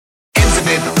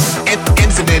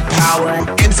power,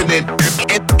 infinite power,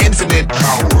 infinite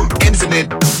power, infinite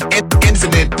power,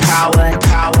 infinite power,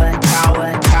 infinite power.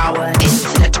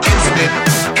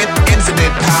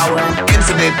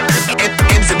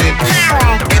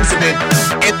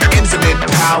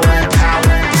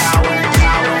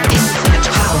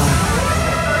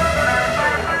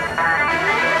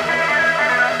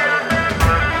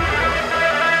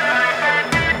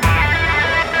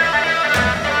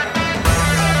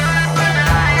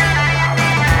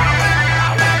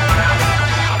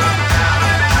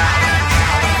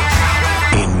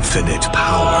 Infinite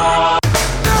power.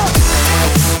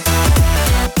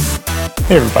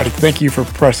 Hey everybody, thank you for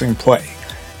pressing play.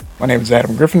 My name is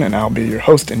Adam Griffin and I'll be your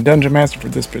host and Dungeon Master for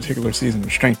this particular season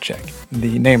of Strength Check.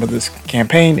 The name of this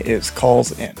campaign is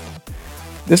Calls In.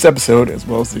 This episode, as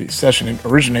well as the session it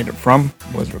originated from,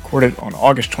 was recorded on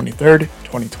August 23rd,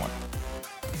 2020.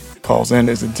 Calls In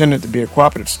is intended to be a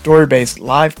cooperative story-based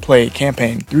live play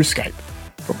campaign through Skype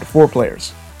for up to 4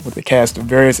 players, with a cast of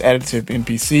various additive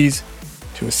NPCs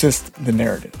to assist the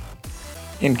narrative.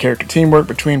 In-character teamwork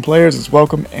between players is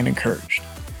welcome and encouraged.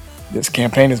 This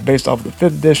campaign is based off of the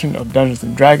 5th edition of Dungeons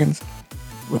 & Dragons,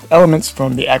 with elements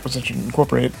from the Acquisition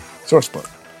Incorporated sourcebook,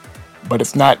 but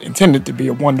it's not intended to be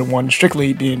a one-to-one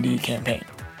strictly D&D campaign.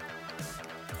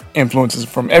 Influences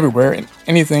from everywhere and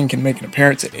anything can make an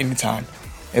appearance at any time,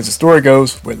 as the story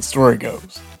goes where the story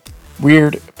goes.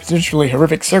 Weird, potentially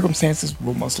horrific circumstances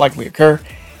will most likely occur,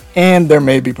 and there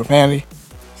may be profanity.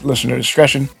 Listener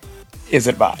discretion is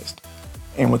advised.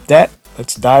 And with that,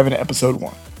 let's dive into episode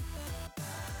 1.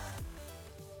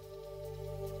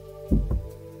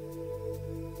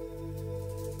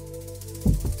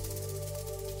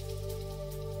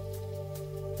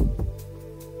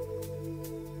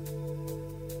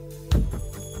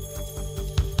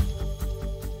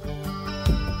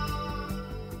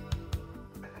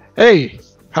 Hey,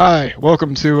 hi,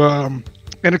 welcome to an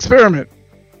experiment.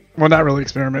 Well, not really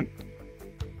experiment.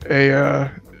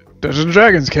 A Dungeons &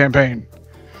 Dragons campaign.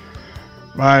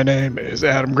 My name is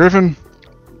Adam Griffin,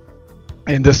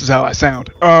 and this is how I sound.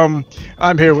 I'm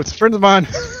here with friends of mine.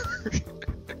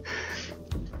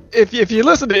 if you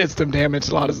listen to It's Them Damn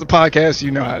Enchiladas, the podcast,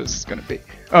 you know how this is going to be.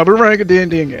 We're running a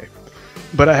D&D game,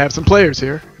 but I have some players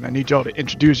here, and I need y'all to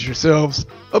introduce yourselves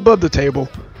above the table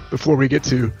before we get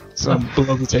to some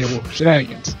below the table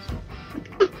shenanigans.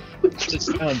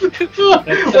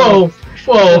 Whoa!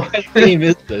 What theme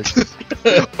is this?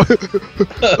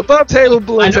 Above table,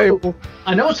 below table.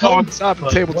 I know it's on top and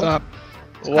tabletop.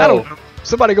 Whoa. I don't know.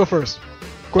 Somebody go first,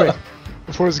 quick,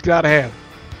 before this gets out of hand.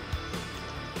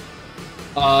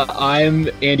 I'm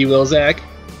Andy Wilczak.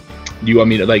 Do you want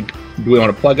me to do we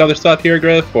want to plug other stuff here,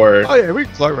 Griff, or? Oh yeah, we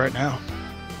can plug right now.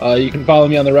 You can follow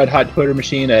me on the Red Hot Twitter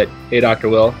machine at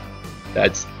HeyDrWil.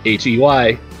 That's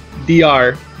HeyDrWil.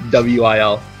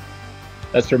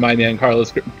 That's for my man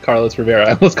Carlos Rivera.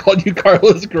 I almost called you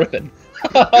Carlos Griffin.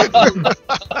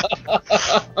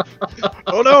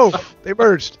 Oh no, they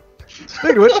merged.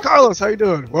 Speaking of which, Carlos, how you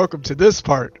doing? Welcome to this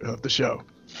part of the show.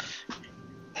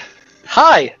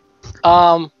 Hi,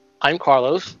 I'm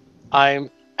Carlos. I'm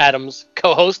Adam's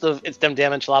co-host of It's Them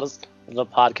Damn Enchiladas, the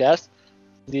podcast,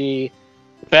 the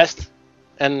best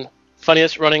and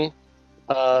funniest running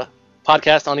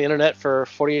podcast on the internet for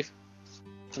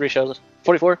 43 shows.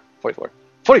 44?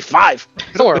 45!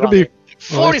 Somewhere around there.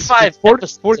 45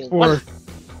 episodes. 44.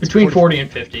 Between 40 and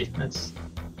 50. That's.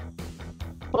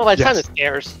 Well, by the time this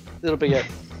airs, it'll be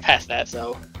past that.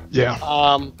 So. Yeah.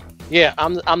 Yeah.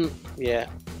 I'm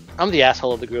the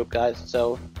asshole of the group, guys.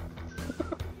 So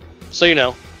you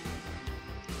know.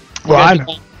 Well, I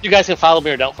know. You guys can follow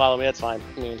me or don't follow me. That's fine.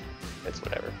 I mean, it's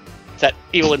whatever. It's that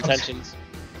evil intentions.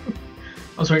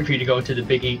 I was waiting for you to go into the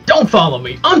biggie. Don't follow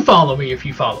me. Unfollow me if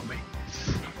you follow me.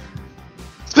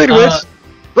 Speaking of which,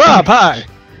 Rob, hi.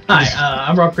 Hi,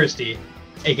 I'm Rob Christie,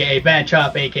 a.k.a. Bad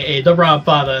Chop, a.k.a. The Rob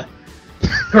Father,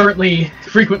 currently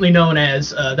frequently known as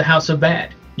The House of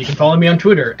Bad. You can follow me on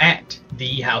Twitter at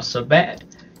The House of Bad.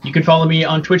 You can follow me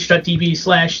on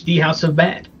twitch.tv/The House of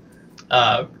Bad.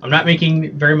 I'm not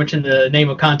making very much in the name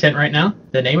of content right now.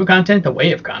 The name of content? The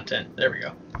way of content. There we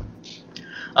go.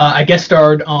 I guest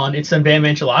starred on It's Them Damn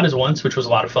Enchiladas once, which was a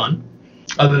lot of fun.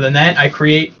 Other than that, I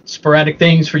create sporadic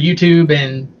things for YouTube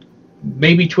and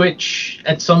maybe Twitch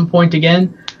at some point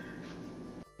again.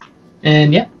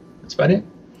 And yeah, that's about it.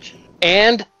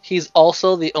 And he's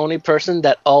also the only person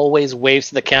that always waves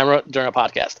to the camera during a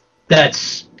podcast.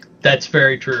 That's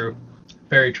very true.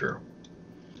 Very true.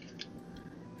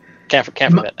 Can't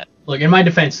forget that. Look, in my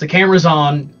defense, the camera's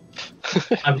on.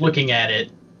 I'm looking at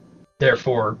it.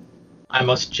 Therefore, I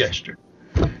must gesture.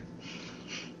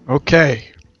 Okay.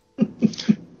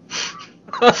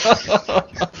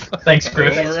 Thanks,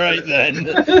 Griff. All right then.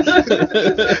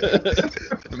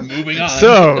 Moving on.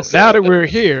 So now that we're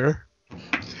here,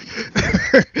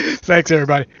 thanks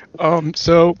everybody.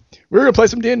 So we're gonna play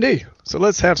some D&D. So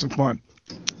let's have some fun.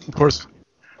 Of course,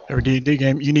 every D&D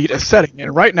game you need a setting,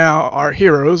 and right now our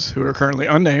heroes, who are currently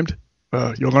unnamed,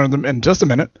 you'll learn them in just a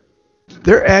minute.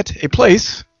 They're at a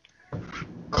place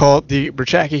called the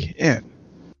Burchaki Inn.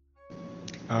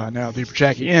 Now the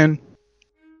Burchaki Inn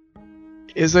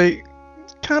is a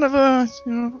kind of a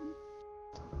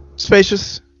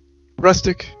spacious,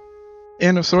 rustic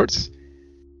inn of sorts,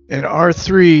 and our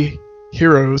three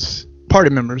heroes, party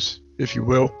members, if you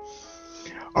will,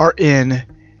 are in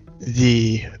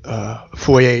the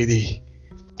foyer, the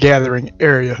gathering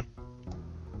area,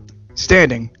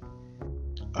 standing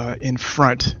in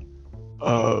front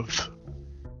of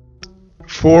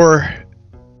 4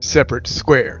 separate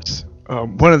squares.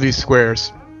 One of these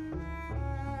squares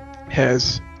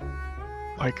has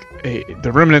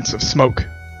the remnants of smoke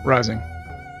rising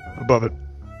above it,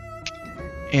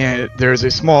 and there's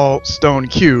a small stone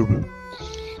cube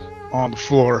on the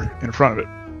floor in front of it.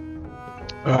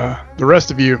 The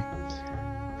rest of you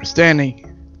are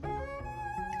standing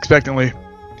expectantly,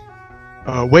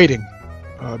 waiting,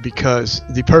 because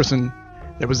the person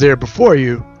that was there before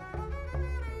you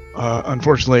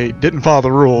unfortunately didn't follow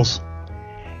the rules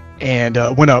and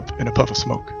went up in a puff of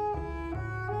smoke,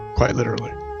 quite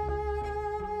literally.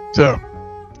 So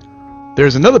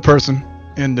there's another person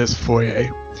in this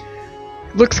foyer.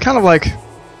 Looks kind of like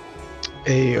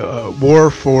a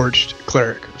war-forged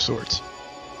cleric of sorts.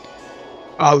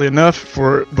 Oddly enough,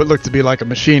 for what looked to be like a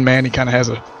machine man, he kind of has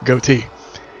a goatee.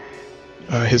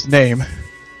 His name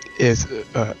is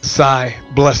Cy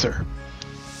Blesser.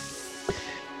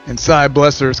 And Cy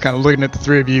Blesser is kind of looking at the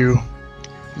three of you,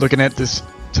 looking at this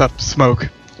tuft of smoke,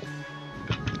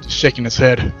 just shaking his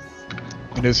head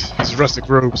in his rustic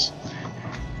robes.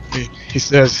 He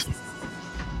says,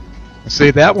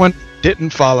 "See, that one didn't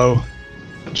follow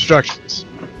instructions.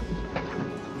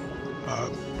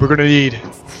 We're going to need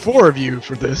 4 of you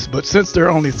for this, but since there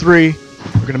are only 3,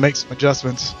 we're going to make some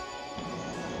adjustments,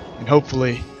 and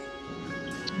hopefully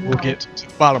we'll get to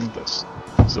the bottom of this.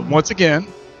 So once again,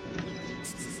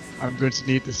 I'm going to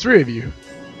need the 3 of you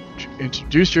to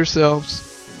introduce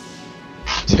yourselves,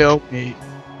 tell me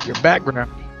your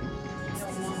background,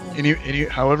 any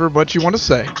however much you want to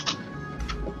say,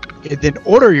 and then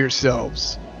order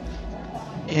yourselves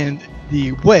in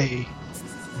the way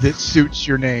that suits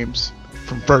your names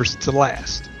from first to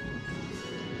last."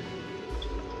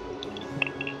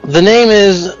 The name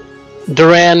is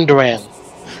Duran Duran.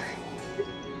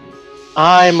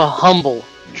 I'm a humble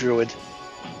druid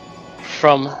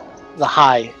from the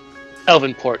High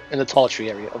Elvenport in the Tall Tree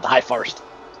area of the High Forest.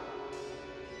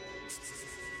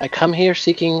 I come here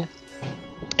seeking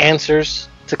answers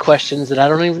to questions that I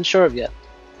don't even sure of yet.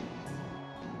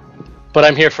 But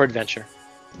I'm here for adventure.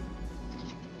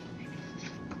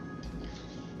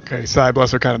 Okay, Cy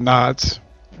Blesser kind of nods,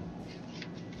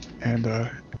 and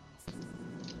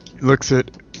he looks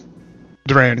at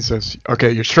Duran and says,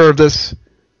 "Okay, you're sure of this?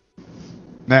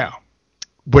 Now,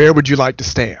 where would you like to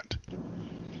stand?"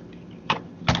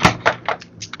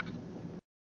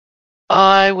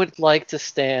 I would like to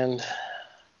stand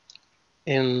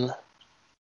in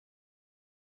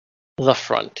the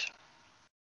front.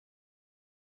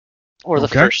 Or the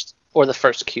first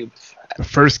cube. The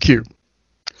first cube.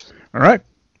 All right,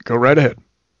 go right ahead.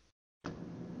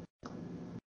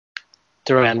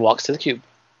 Duran walks to the cube.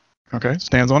 Okay,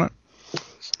 stands on it.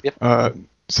 Yep.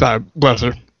 Cy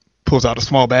Blesser pulls out a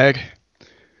small bag,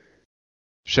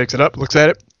 shakes it up, looks at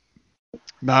it,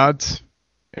 nods,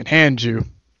 and hands you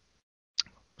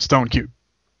a stone cube.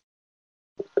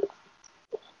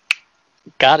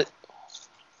 Got it.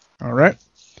 All right.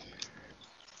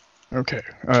 Okay.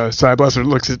 Cy Blesser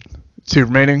looks at 2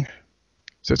 remaining,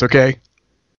 says, "Okay,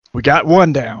 we got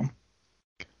 1 down.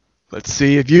 Let's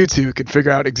see if you 2 can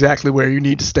figure out exactly where you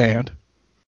need to stand,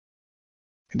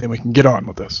 and then we can get on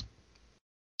with this.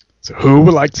 So who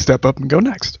would like to step up and go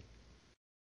next?"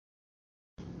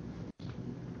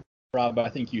 Rob, I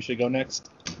think you should go next.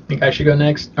 Think I should go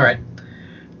next? All right.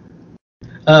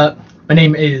 My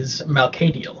name is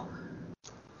Malcadiel.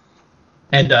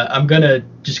 And I'm going to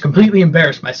just completely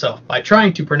embarrass myself by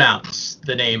trying to pronounce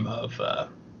the name of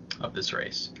this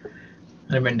race.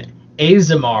 I'm an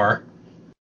Azamar,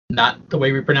 not the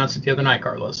way we pronounced it the other night,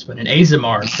 Carlos, but an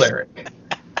Azamar cleric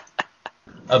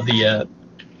of the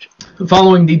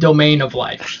following the domain of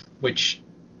life, which,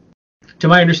 to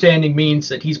my understanding, means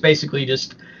that he's basically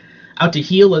just out to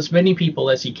heal as many people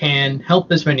as he can,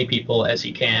 help as many people as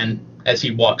he can, as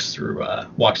he walks through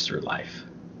life.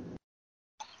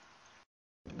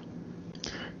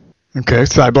 Okay,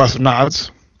 Side Blaster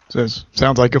nods. Says,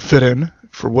 sounds like a fit in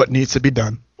for what needs to be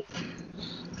done.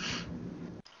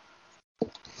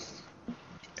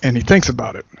 And he thinks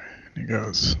about it. He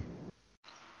goes,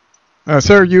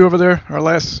 sir, you over there, our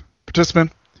last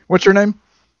participant. What's your name?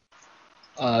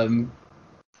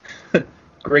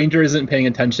 Granger isn't paying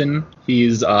attention.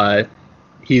 He's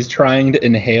trying to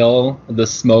inhale the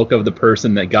smoke of the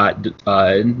person that got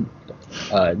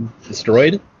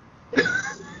destroyed.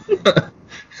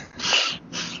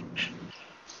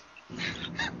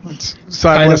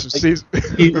 Side Blaster sees.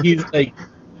 He's like,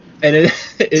 and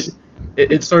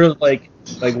it's sort of like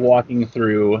walking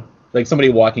through, like somebody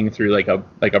walking through like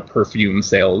a perfume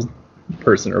sales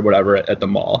person or whatever at the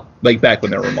mall, like back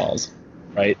when there were malls,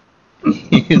 right?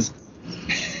 He's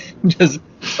just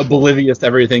oblivious to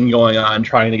everything going on,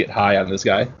 trying to get high on this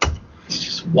guy.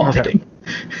 Just wafting.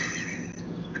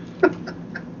 Okay.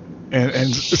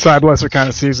 and Side Blaster kind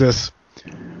of sees this,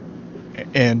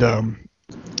 and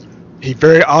he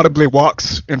very audibly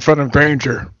walks in front of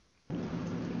Granger,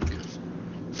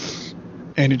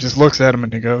 and he just looks at him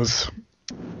and he goes,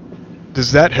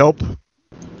 "Does that help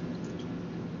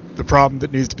the problem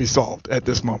that needs to be solved at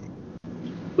this moment?"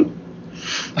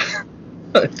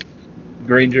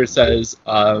 Granger says,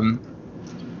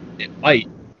 "It might.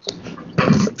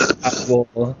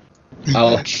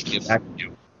 I'll get back to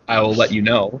you. I will let you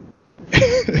know."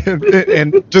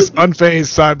 and just unfazed,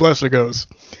 Side Blaster goes,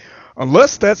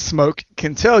 "Unless that smoke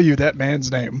can tell you that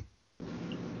man's name,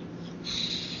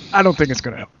 I don't think it's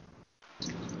going to help.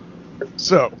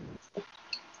 So,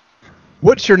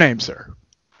 what's your name, sir?"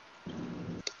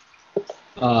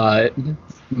 My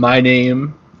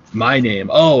name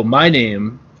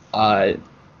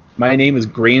is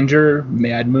Granger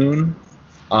Madmoon.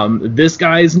 This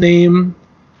guy's name,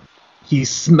 he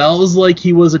smells like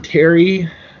he was a Terry.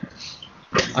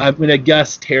 I'm gonna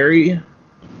guess Terry.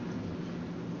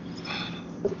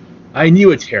 I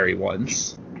knew a Terry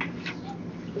once.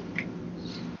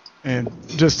 And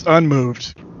just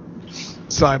unmoved,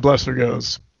 Side Blaster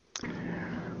goes,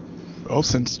 "Well,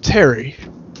 since Terry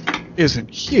isn't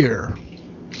here,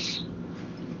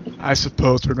 I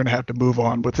suppose we're going to have to move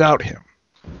on without him.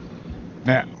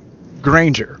 Now,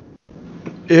 Granger,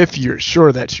 if you're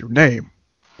sure that's your name,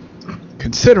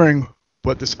 considering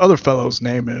what this other fellow's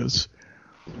name is,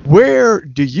 where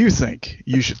do you think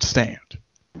you should stand?"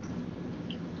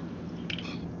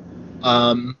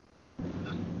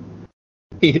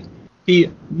 He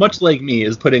much like me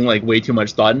is putting like way too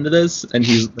much thought into this, and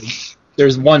he's like,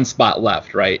 there's one spot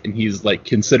left, right? And he's like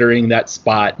considering that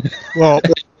spot. Well,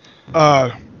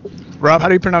 Rob, how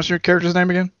do you pronounce your character's name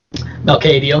again?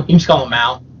 Malcadio. You can just call him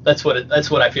Mal. That's what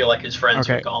I feel like his friends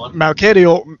would call him.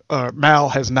 Malcadio, Mal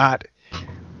has not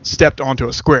stepped onto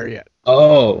a square yet.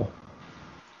 Oh.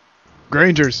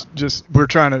 Granger's we're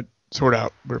trying to sort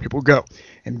out where people go.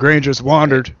 And Granger's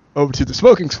wandered over to the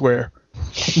smoking square.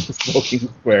 Smoking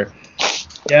square.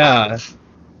 Yeah.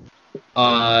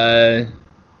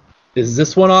 Is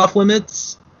this one off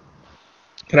limits?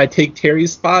 Can I take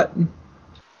Terry's spot?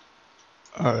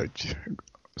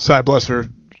 Side Blaster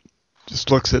just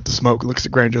looks at the smoke, looks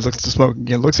at Granger, looks at the smoke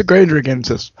again, looks at Granger again, and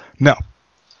says, "No."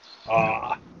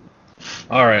 All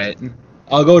right.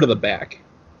 I'll go to the back.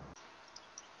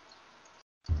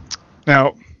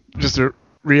 Now, just to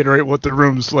reiterate what the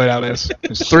room's laid out as,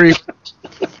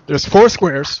 there's 4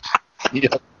 squares.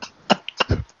 Yep.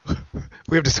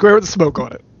 We have the square with the smoke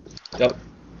on it. Yep.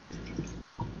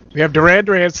 We have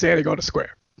Duran standing on a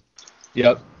square.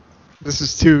 Yep. This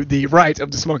is to the right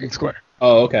of the smoking square.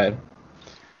 Oh, okay.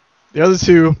 The other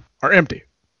 2 are empty.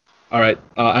 All right.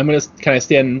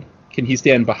 Can he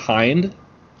stand behind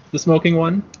the smoking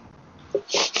one?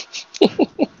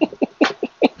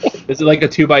 Is it like a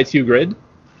 2x2 grid?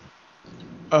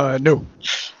 No.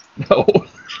 No.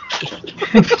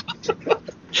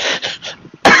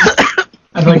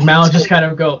 I feel like Mal just kind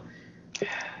of go.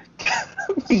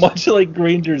 Much like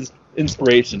Granger's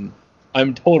inspiration,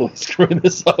 I'm totally screwing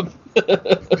this up.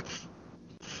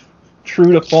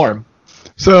 True to form.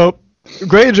 So,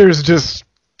 Granger's just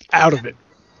out of it.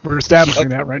 We're establishing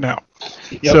that right now.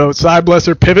 Yep. So, Side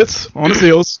Blaster pivots on his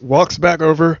heels, walks back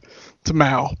over to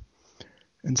Mal,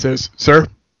 and says, "Sir,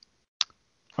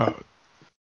 where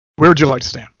would you like to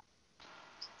stand?"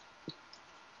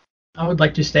 I would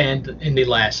like to stand in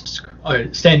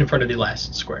front of the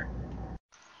last square.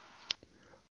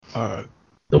 The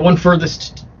one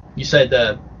furthest. You said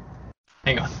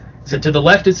hang on. So to the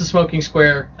left is the smoking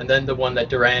square, and then the one that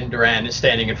Duran is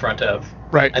standing in front of.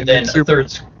 Right. And then a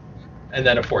third, and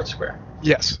then a 4th square.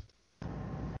 Yes.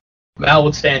 Mal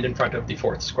would stand in front of the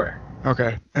 4th square.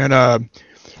 Okay. And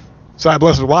Side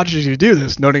Blesser watches you do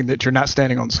this, noting that you're not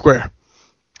standing on the square.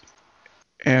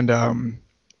 And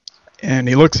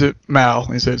he looks at Mal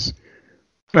and he says,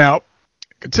 "Mal,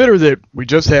 consider that we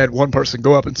just had one person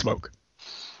go up and smoke.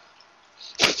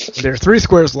 There are 3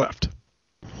 squares left,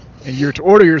 and you're to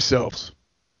order yourselves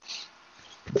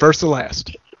from first to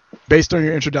last, based on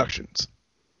your introductions.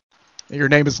 And your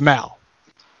name is Mal.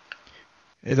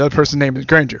 And the other person's name is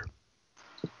Granger.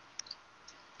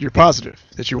 You're positive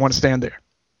that you want to stand there."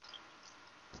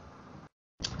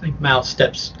 I think Mal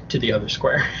steps to the other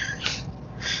square.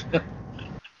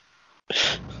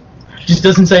 Just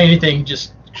doesn't say anything,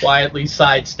 just quietly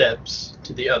sidesteps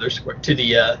to the other square, to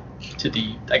the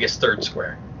I guess 3rd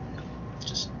square.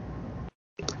 Just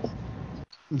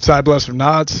Side Blesser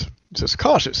nods, says,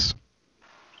 "Cautious.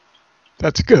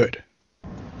 That's good.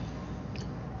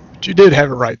 But you did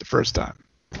have it right the first time."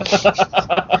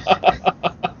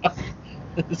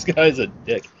 This guy's a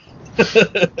dick.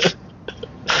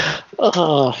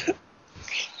 Oh.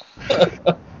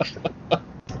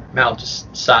 Mal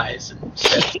just sighs and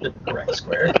steps to the correct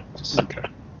square. Just, Okay.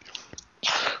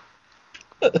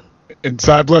 And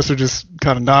Side Blesser just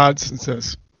kind of nods and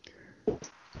says,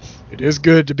 "It is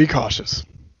good to be cautious.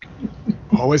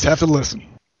 Always have to listen."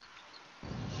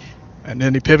 And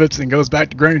then he pivots and goes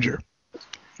back to Granger.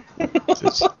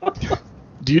 Says,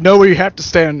 "Do you know where you have to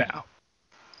stand now?"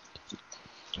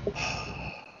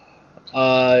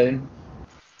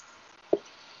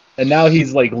 And now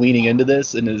he's like leaning into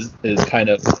this and is kind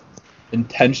of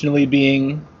intentionally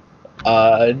being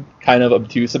kind of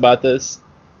obtuse about this,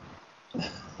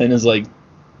 and is like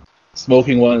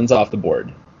smoking ones off the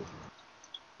board.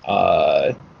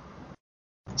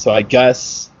 So I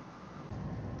guess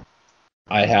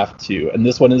I have to, and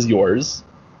this one is yours.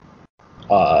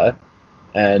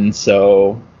 And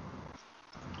so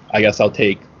I guess I'll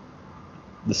take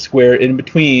the square in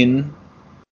between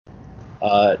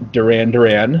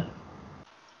Duran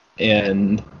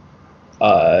and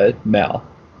Mal,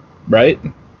 right?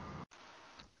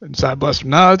 And Side Blesser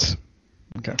nods.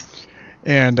 Okay.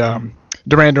 And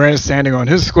Duran is standing on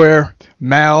his square.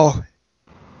 Mal,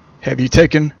 has he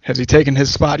taken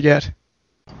his spot yet?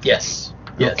 yes.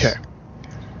 Yes. Okay.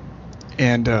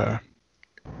 And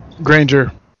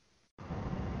Granger,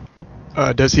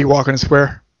 does he walk in a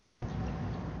square?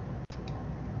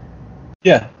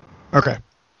 Yeah. Okay.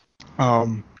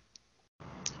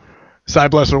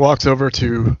 Side Blesser walks over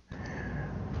to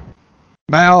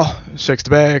Mal, shakes the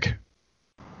bag,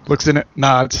 looks in it,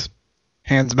 nods,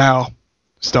 hands Mal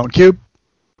stone cube,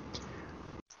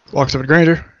 walks over to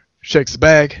Granger, shakes the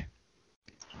bag,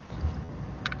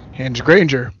 hands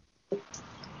Granger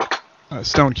a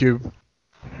stone cube,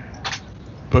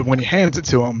 but when he hands it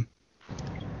to him,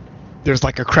 there's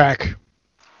like a crack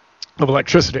of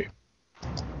electricity.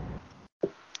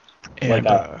 And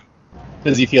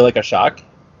Does he feel like a shock?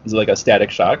 Is it like a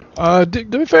static shock? do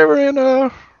me a favor and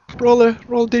roll a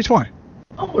d20.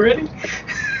 Already?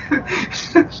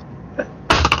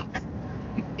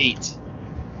 8.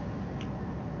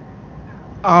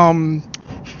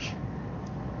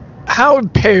 How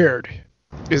impaired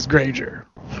is Granger?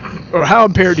 Or how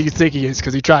impaired do you think he is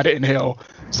because he tried to inhale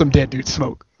some dead dude's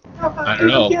smoke? I don't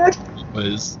know.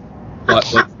 What's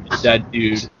the dead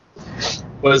dude?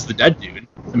 What is the dead dude?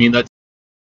 I mean, that's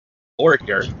Oric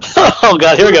here. Oh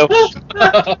god, here we go.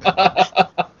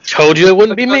 Told you it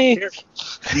wouldn't be me.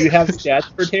 Do you have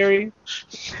stats for Terry?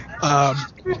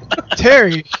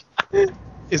 Terry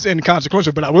is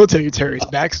inconsequential, but I will tell you Terry's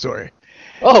backstory.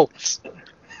 Oh.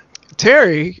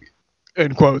 Terry,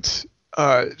 in quotes,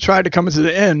 tried to come into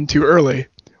the inn too early,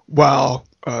 while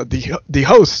the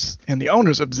hosts and the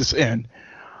owners of this inn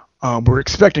were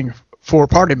expecting 4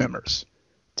 party members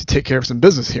to take care of some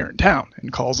business here in town,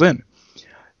 and calls in.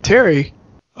 Terry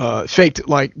faked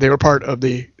like they were part of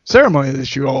the ceremony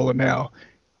that you all are now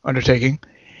undertaking,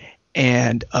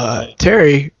 and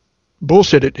Terry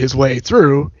bullshitted his way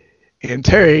through, and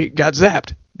Terry got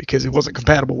zapped because it wasn't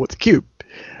compatible with the cube.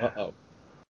 Uh-oh.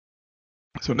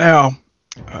 So now,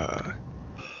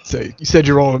 so you said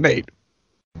you rolled an 8.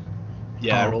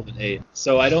 Yeah, I rolled an 8.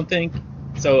 So I don't think.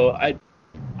 So I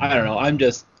don't know. I'm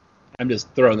just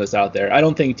throwing this out there. I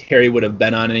don't think Terry would have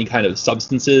been on any kind of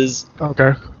substances.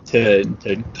 Okay.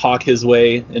 To talk his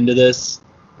way into this.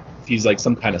 If he's like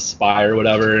some kind of spy or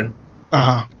whatever.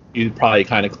 Uh-huh. He's probably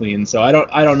kind of clean. So I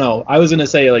don't know. I was gonna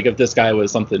say like if this guy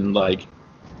was something like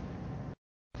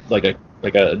a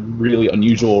really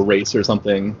unusual race or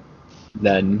something,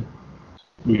 then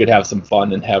we could have some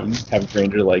fun and have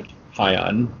Granger like high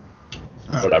on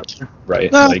whatever,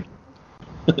 right? No. Like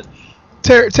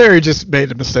Terry just made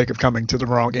the mistake of coming to the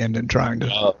wrong end and trying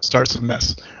to start some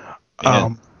mess. Yeah.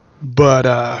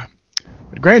 But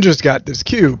But Granger's got this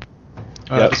cube.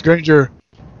 Yep. This Granger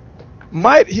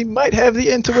might have the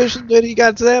intuition that he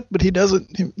got zapped, but he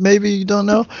doesn't. Maybe you don't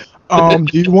know. Do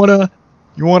you wanna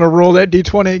roll that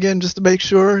d20 again just to make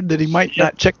sure that he might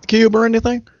not check the cube or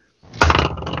anything?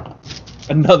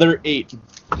 Another 8.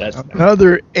 That's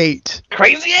Another 8.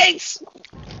 Crazy eights.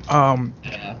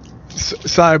 yeah.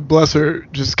 Cy Blesser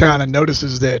just kind of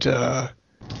notices that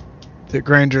that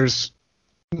Granger's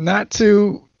not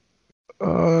too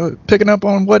picking up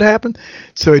on what happened,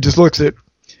 so he just looks at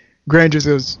Granger and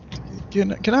says,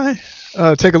 "Can I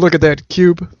take a look at that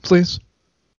cube, please?"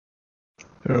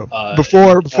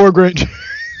 Before Granger,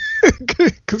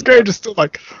 because Granger's still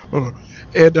like, oh.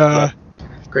 And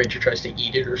Granger tries to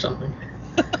eat it or something.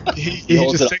 he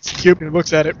just takes the cube and he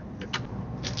looks at it,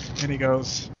 and he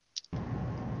goes,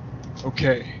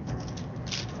 "Okay."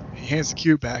 He hands the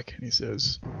cube back and he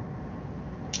says,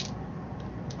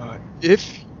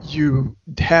 "If you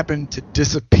happen to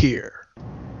disappear,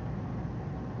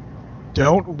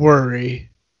 don't worry,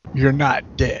 you're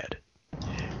not dead."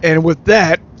 And with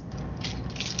that,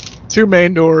 2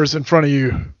 main doors in front of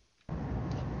you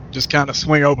just kind of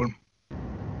swing open,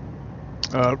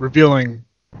 revealing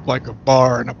like a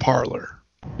bar and a parlor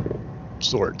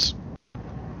sorts.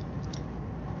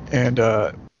 And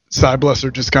Cy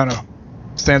Blesser just kind of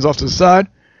stands off to the side,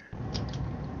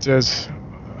 says,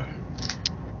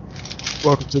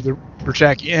 "Welcome to the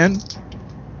Burchaki Inn.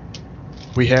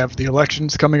 We have the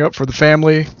elections coming up for the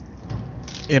family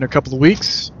in a couple of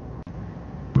weeks.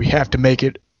 We have to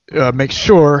make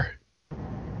sure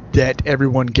that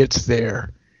everyone gets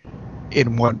there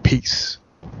in one piece.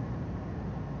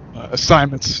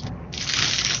 Assignments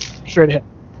straight ahead.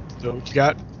 So you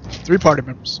got 3 party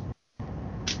members.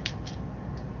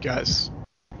 Guys,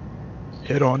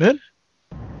 head on in."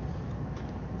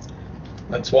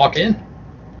 Let's walk in.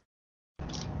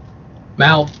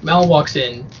 Mal walks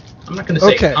in. I'm not going to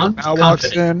say Okay, Mal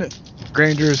walks in.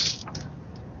 Granger's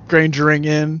Grangering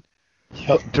in.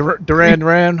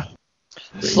 Duran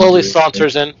Slowly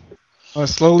saunters in,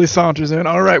 slowly saunters in.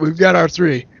 All right, we've got our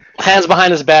 3. hands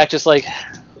behind his back, just like,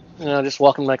 just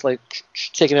walking like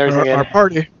taking everything in. Our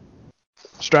party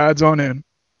strides on in,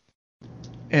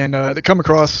 and they come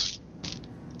across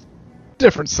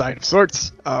different sight of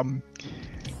sorts.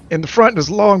 In the front, there's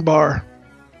a long bar,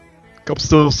 a couple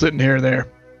stools sitting here and there.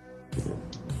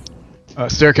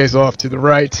 Staircase off to the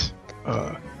right.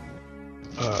 To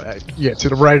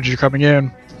the right as you're coming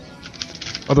in.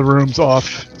 Other rooms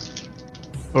off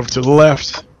over to the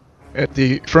left. At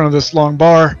the front of this long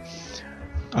bar,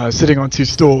 sitting on 2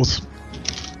 stools,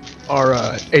 are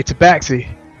a tabaxi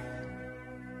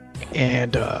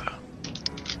and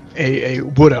a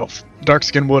wood elf,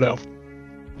 dark-skinned wood elf.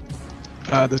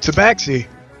 The tabaxi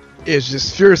is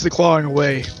just furiously clawing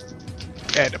away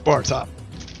at the bar top,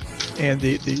 and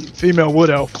the female wood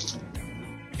elf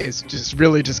is just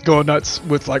really just going nuts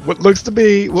with like what looks to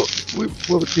be what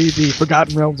would be the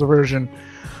Forgotten Realms version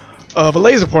of a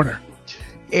laser pointer,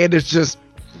 and it's just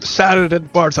shouted at the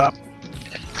bar top.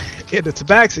 And the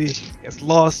tabaxi has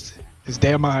lost his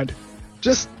damn mind,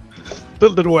 just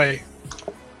fiddled away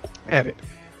at it.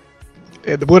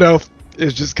 And the wood elf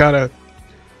is just kind of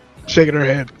shaking her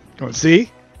head, going,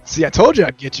 see, I told you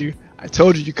I'd get you. I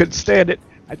told you couldn't stand it.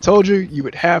 I told you you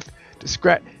would have to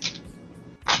scratch."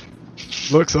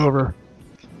 Looks over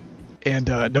and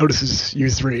notices you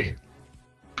 3.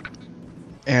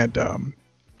 And the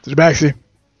tabaxi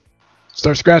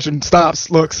starts scratching, stops,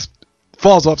 looks,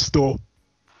 falls off the stool,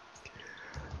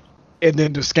 and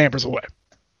then just scampers away.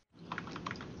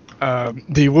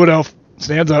 The wood elf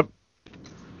stands up,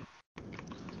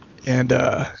 and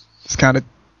it's kind of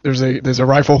there's a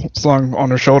rifle slung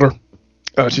on her shoulder.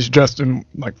 She's dressed in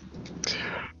like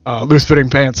loose-fitting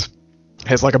pants,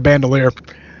 has like a bandolier,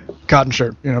 cotton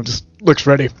shirt. Just looks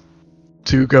ready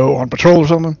to go on patrol or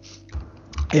something.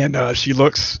 And she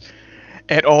looks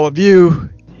at all of you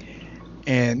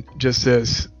and just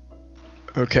says,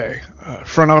 "Okay,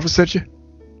 front office sent you?"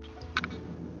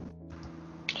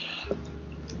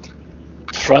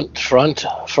 Front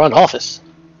office.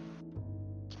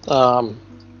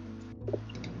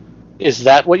 Is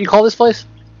that what you call this place?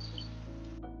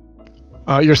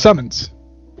 Your summons.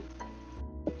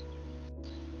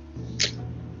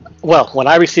 Well, when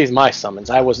I received my summons,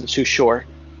 I wasn't too sure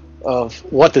of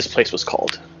what this place was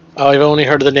called. I've only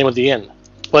heard of the name of the inn.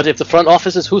 But if the front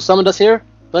office is who summoned us here,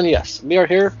 then yes, we are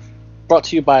here, brought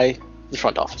to you by the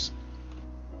front office.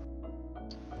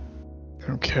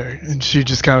 Okay, and she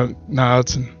just kind of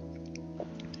nods and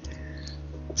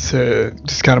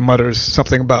just kind of mutters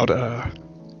something about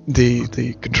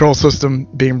the control system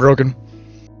being broken,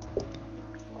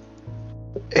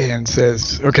 and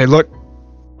says, "Okay, look,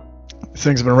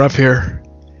 things have been rough here.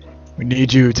 We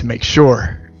need you to make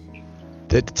sure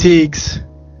that the Teagues,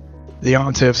 the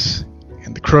Ontifs,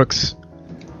 and the Crooks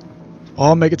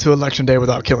all make it to Election Day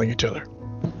without killing each other.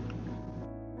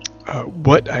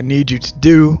 What I need you to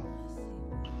do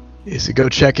is to go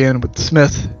check in with the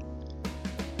Smith,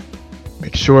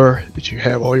 make sure that you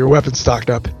have all your weapons stocked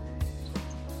up,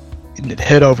 and then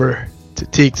head over to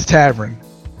Teague's Tavern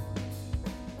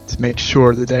to make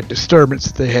sure that that disturbance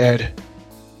that they had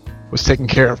was taken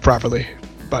care of properly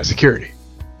by security.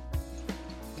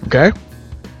 Okay?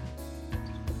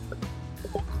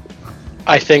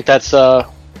 I think that's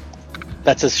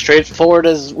as straightforward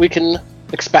as we can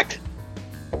expect.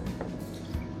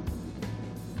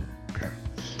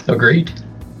 Agreed.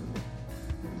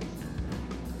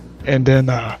 And then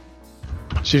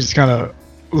she just kind of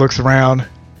looks around.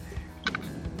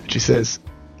 She says,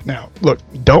 "Now, look,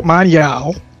 don't mind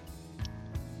Yao.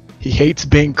 He hates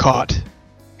being caught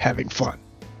having fun.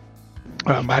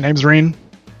 My name's Reen.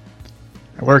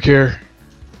 I work here.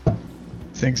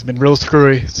 Things have been real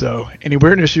screwy, so any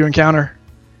weirdness you encounter,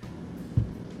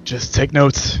 just take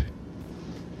notes,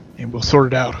 and we'll sort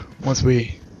it out once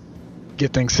we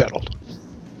get things settled.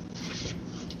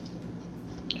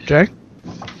 Okay?"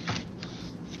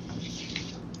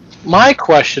 My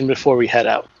question before we head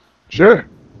out: Sure.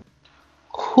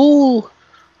 Who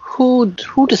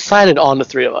decided on the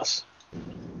three of us?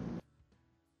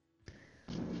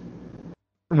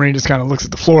 Reen just kind of looks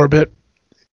at the floor a bit,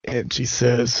 and she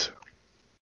says,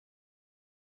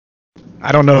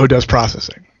 "I don't know who does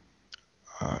processing.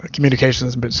 Communication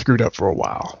has been screwed up for a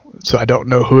while, so I don't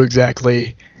know who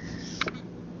exactly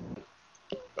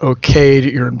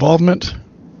okayed your involvement.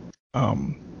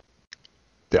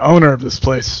 The owner of this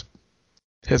place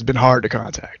has been hard to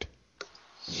contact."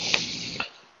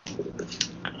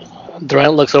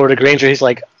 Durant looks over to Granger. He's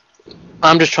like,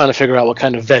 "I'm just trying to figure out what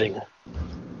kind of vetting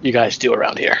you guys do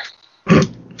around here."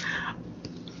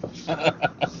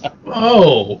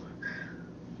 Oh.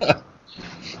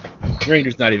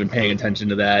 Granger's not even paying attention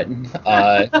to that.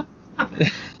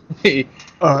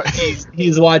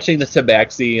 He's watching the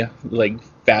Tabaxi, like,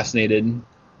 fascinated.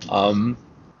 By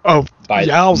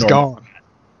Yao's gone.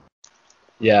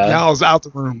 Yeah. Yao's out the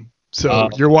room, so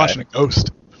you're watching a ghost.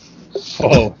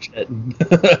 Oh, shit.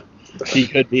 He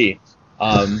could be.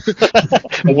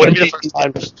 It wouldn't be the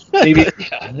first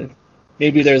time.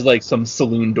 Maybe there's like some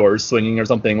saloon doors swinging or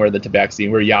something where the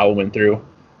Tabaxi, where Yao went through.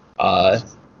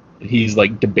 He's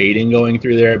like debating going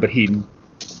through there, but he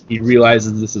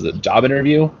realizes this is a job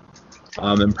interview,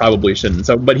 and probably shouldn't.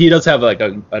 So, but he does have like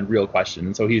a real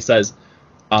question. So he says,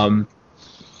 how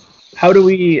do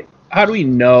we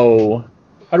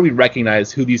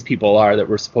recognize who these people are that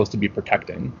we're supposed to be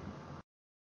protecting?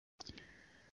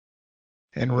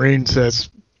 And Reen says,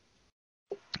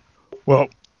 "Well,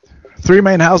 3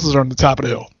 main houses are on the top of the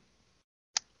hill.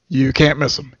 You can't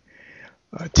miss them.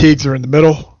 Teagues are in the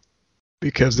middle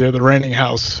because they're the reigning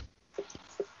house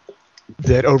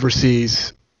that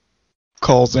oversees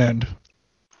Call's End.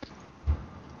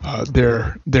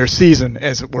 Their season,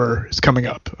 as it were, is coming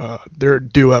up. They're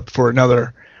due up for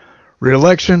another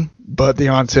re-election, but the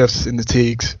Ontifs and the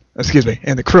Teagues,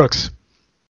 and the Crooks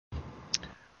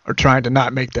are trying to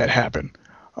not make that happen.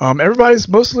 Everybody's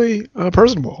mostly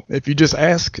personable. If you just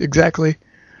ask exactly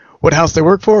what house they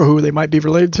work for, who they might be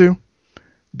related to,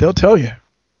 they'll tell you.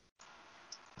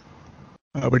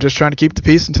 We're just trying to keep the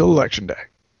peace until Election Day."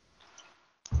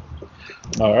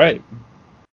 All right.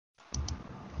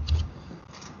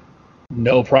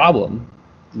 No problem.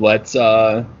 Let's,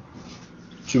 should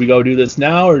we go do this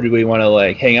now, or do we want to,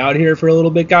 like, hang out here for a little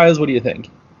bit, guys? What do you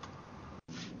think?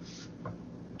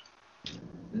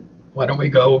 Why don't we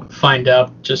go find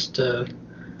out just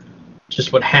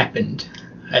what happened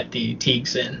at the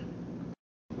Teagues Inn?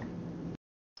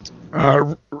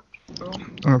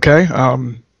 Okay.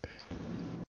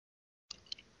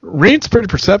 Reen's pretty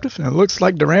perceptive, and it looks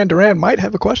like Duran might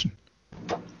have a question.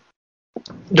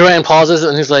 Durant pauses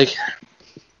and he's like,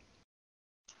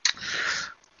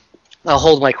 "I'll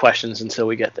hold my questions until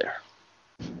we get there."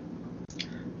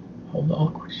 Hold all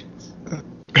questions.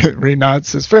 Reen nods,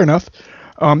 says, "Fair enough.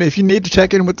 If you need to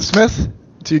check in with the Smith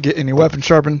to get any weapon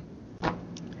sharpened,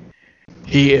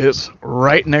 he is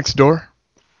right next door.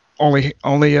 Only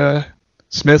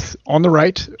Smith on the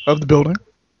right of the building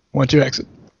once you exit.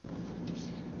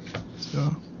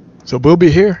 So we'll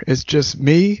be here. It's just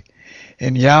me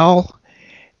and Yao,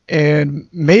 and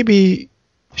maybe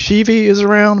Shivi is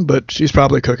around, but she's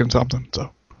probably cooking something.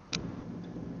 So,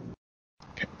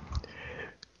 okay.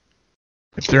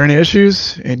 If there are any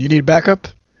issues and you need backup,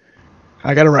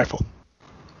 I got a rifle."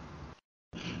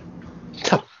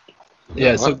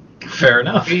 Yeah, so Fair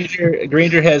enough.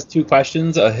 Granger has 2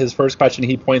 questions. His first question,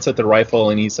 he points at the rifle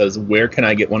and he says, "Where can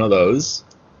I get one of those?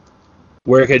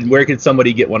 Where could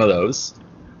somebody get one of those?"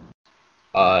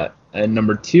 And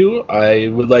number 2, I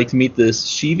would like to meet this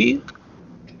Shivi,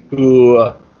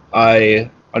 who I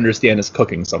understand is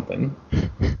cooking something.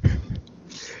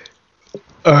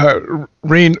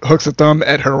 Reen hooks a thumb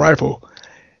at her rifle,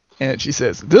 and she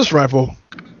says, "This rifle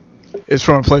is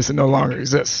from a place that no longer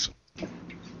exists.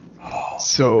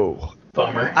 So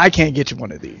Bummer. I can't get you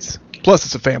one of these. Plus,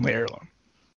 it's a family heirloom."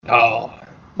 Oh.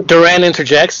 Duran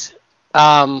interjects.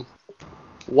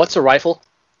 What's a rifle?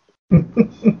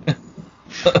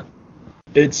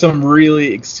 It's some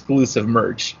really exclusive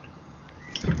merch.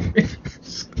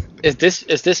 Is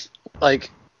this like?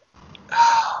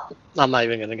 I'm not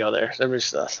even gonna go there. Let me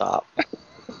just stop.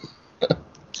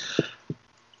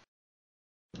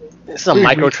 It's a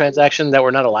microtransaction that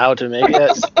we're not allowed to make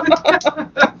yet.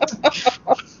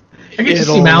 I get to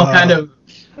see Mal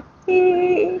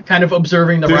kind of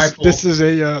observing the rifle. This is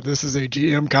a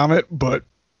GM comment, but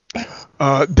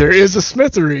there is a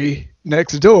smithery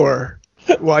next door.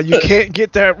 While you can't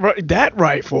get that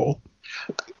rifle,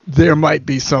 there might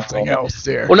be something else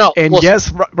there. Well, no. And well,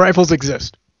 yes, rifles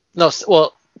exist. No,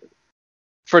 well,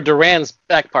 for Duran's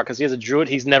back part, because he has a druid,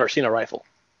 he's never seen a rifle.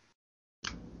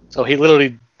 So he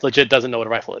literally, legit doesn't know what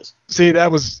a rifle is. See,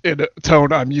 that was in a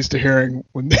tone I'm used to hearing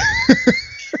when.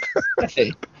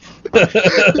 Hey.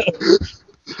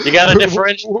 You gotta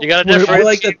differentiate. You gotta differentiate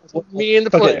like that. Me and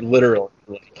the player. Literal.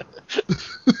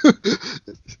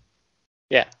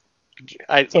 Yeah.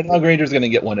 So now Granger's gonna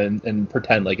get one and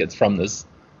pretend like it's from this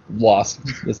lost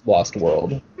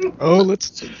world. Oh,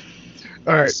 let's.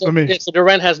 All right, So, let me. yeah, so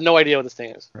Duran has no idea what this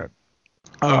thing is. Right.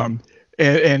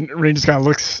 And Reen just kind of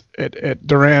looks at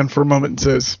Duran for a moment and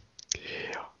says,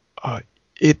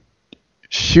 "It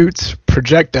shoots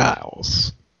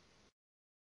projectiles."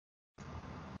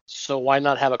 So why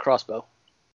not have a crossbow?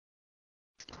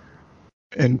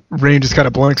 And Reen just kind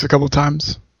of blinks a couple of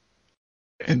times,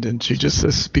 and then she just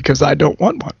says, "Because I don't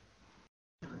want one."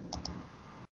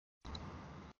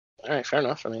 All right, fair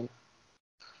enough. I mean,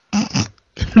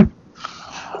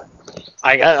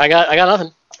 I got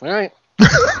nothing. All right.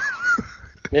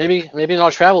 Maybe in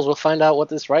our travels we'll find out what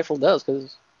this rifle does,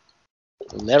 because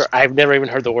I've never even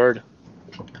heard the word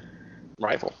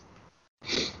rifle.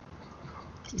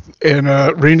 And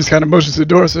Reen just kind of motions to the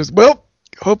door and says, "Well,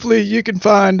 hopefully you can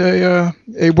find a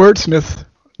wordsmith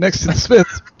next to the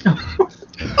smith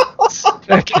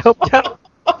that can help you out."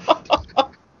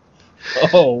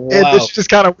 Oh, wow. And then she just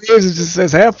kind of waves and just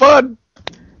says, "Have fun."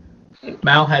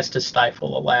 Mal has to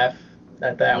stifle a laugh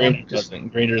at that one.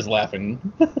 Granger's laughing.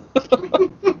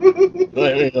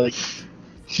 like,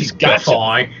 she's got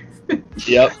fine.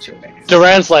 Yep.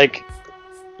 Duran's like,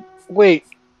 wait,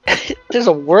 there's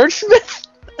a wordsmith?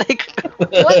 Like,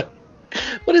 what?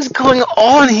 What is going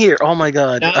on here? Oh my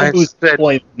god. Now I whose spent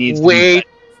point needs to way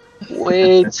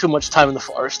be too much time in the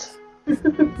forest.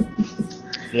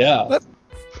 Yeah.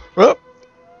 Well,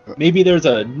 Maybe there's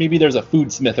a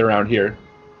foodsmith around here.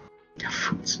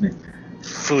 Foodsmith.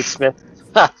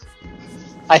 Ha.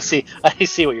 I see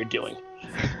what you're doing.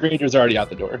 Granger's already out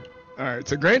the door. all right,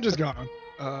 so Granger's gone.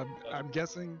 I'm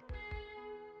guessing.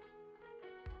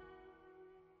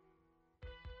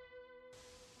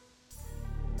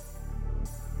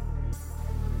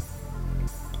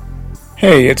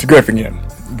 Hey, it's Griff again.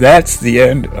 That's the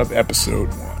end of episode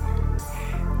 1.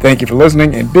 Thank you for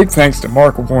listening, and big thanks to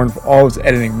Mark Warren for all his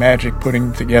editing magic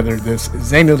putting together this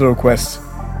zany little quest,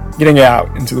 getting it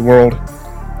out into the world,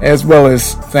 as well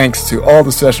as thanks to all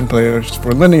the session players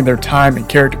for lending their time and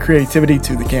character creativity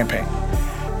to the campaign.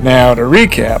 Now, to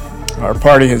recap, our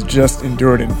party has just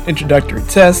endured an introductory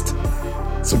test,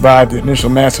 survived the initial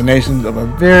machinations of a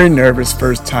very nervous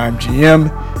first-time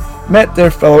GM, met their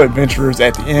fellow adventurers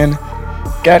at the inn,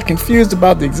 got confused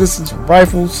about the existence of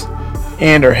rifles,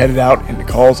 and are headed out into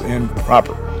Calls Inn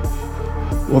proper.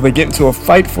 Will they get into a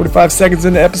fight 45 seconds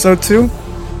into episode 2?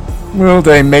 Will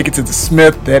they make it to the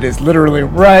smith that is literally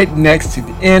right next to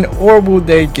the inn, or will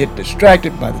they get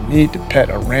distracted by the need to pet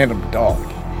a random dog?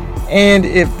 And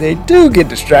if they do get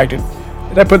distracted,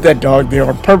 did I put that dog there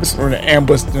on purpose or to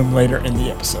ambush them later in the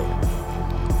episode?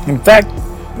 In fact,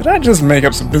 did I just make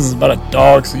up some business about a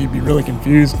dog so you'd be really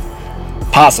confused?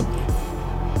 Possibly.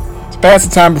 To pass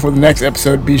the time before the next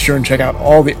episode, be sure and check out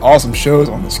all the awesome shows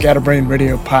on the Scatterbrain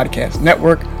Radio Podcast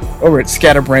Network over at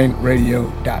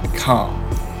scatterbrainradio.com.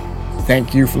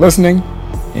 Thank you for listening,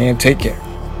 and take care.